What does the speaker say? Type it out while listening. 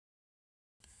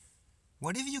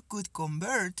What if you could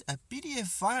convert a PDF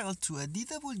file to a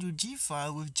DWG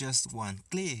file with just one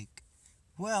click?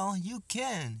 Well, you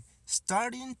can,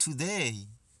 starting today.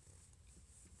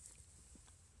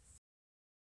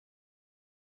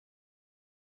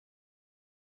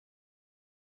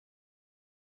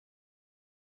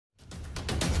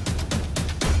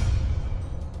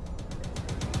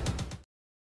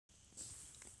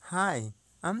 Hi,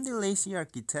 I'm the Lazy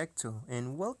Arquitecto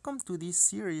and welcome to this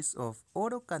series of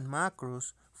AutoCAD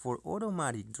Macros for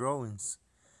automatic drawings.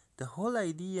 The whole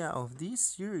idea of this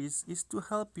series is to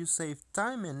help you save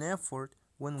time and effort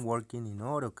when working in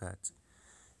AutoCAD.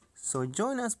 So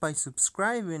join us by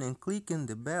subscribing and clicking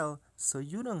the bell so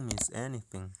you don't miss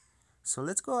anything. So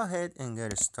let's go ahead and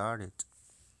get started.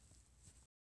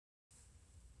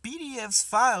 PDF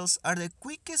files are the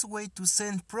quickest way to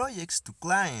send projects to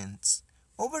clients.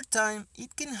 Over time,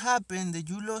 it can happen that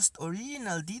you lost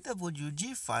original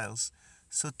DWG files,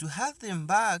 so to have them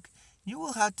back, you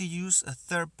will have to use a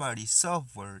third-party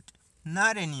software.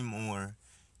 Not anymore.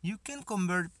 You can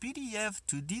convert PDF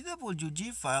to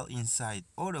DWG file inside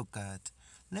AutoCAD.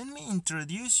 Let me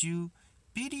introduce you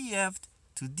PDF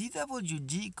to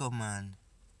DWG command.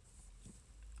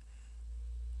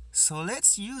 So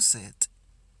let's use it.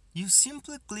 You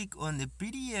simply click on the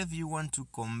PDF you want to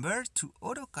convert to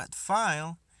AutoCAD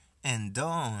file and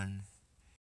done.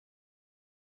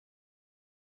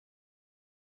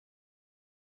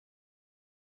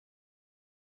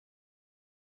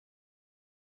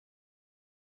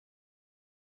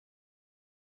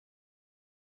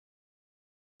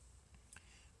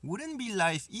 Wouldn't be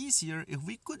life easier if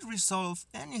we could resolve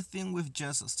anything with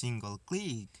just a single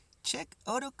click? Check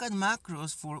AutoCAD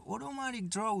Macros for automatic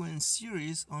drawing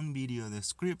series on video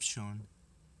description.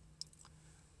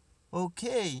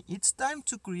 Okay, it's time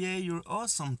to create your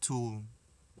awesome tool.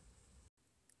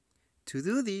 To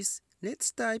do this,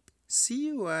 let's type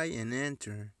CUI and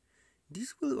enter.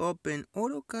 This will open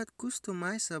AutoCAD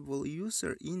Customizable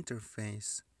User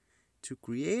Interface. To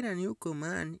create a new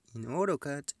command in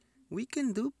AutoCAD, we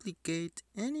can duplicate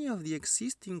any of the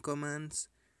existing commands,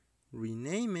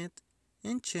 rename it,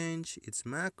 and change its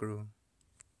macro.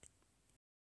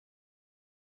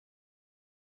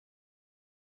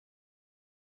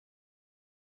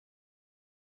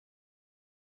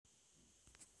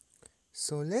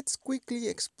 So let's quickly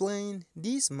explain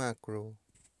this macro.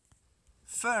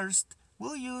 First,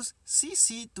 we'll use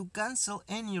CC to cancel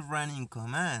any running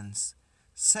commands.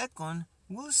 Second,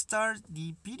 we'll start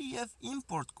the PDF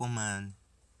import command.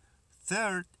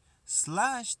 Third, /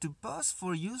 to pause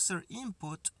for user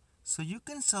input so you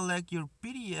can select your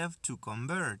PDF to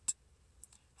convert.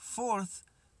 Fourth,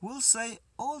 we'll say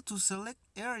all to select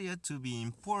area to be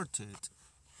imported.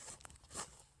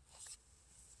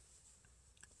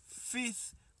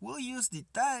 Fifth, we'll use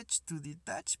detach to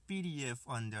detach PDF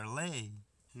underlay.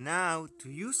 Now,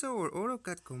 to use our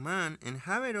AutoCAD command and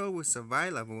have it always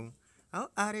available,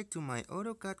 I'll add it to my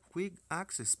AutoCAD Quick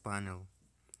Access panel.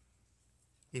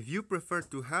 If you prefer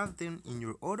to have them in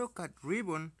your AutoCAD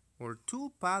ribbon or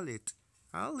tool palette,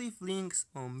 I'll leave links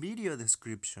on video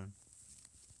description.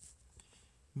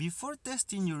 Before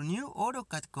testing your new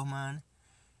AutoCAD command,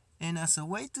 and as a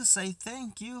way to say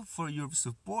thank you for your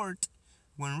support,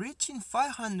 when reaching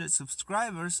 500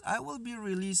 subscribers, I will be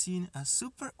releasing a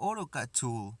super AutoCAD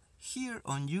tool here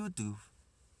on YouTube.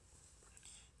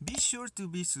 Be sure to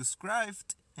be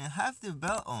subscribed and have the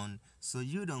bell on so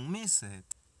you don't miss it.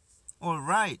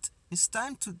 Alright, it's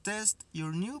time to test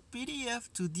your new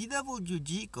PDF to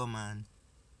DWG command.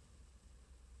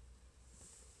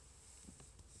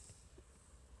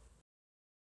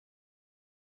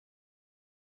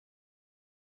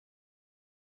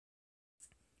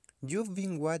 You've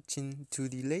been watching To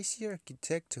the Lazy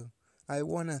Arquitecto. I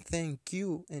wanna thank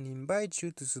you and invite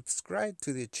you to subscribe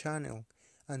to the channel.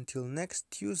 Until next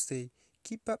Tuesday,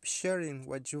 keep up sharing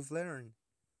what you've learned.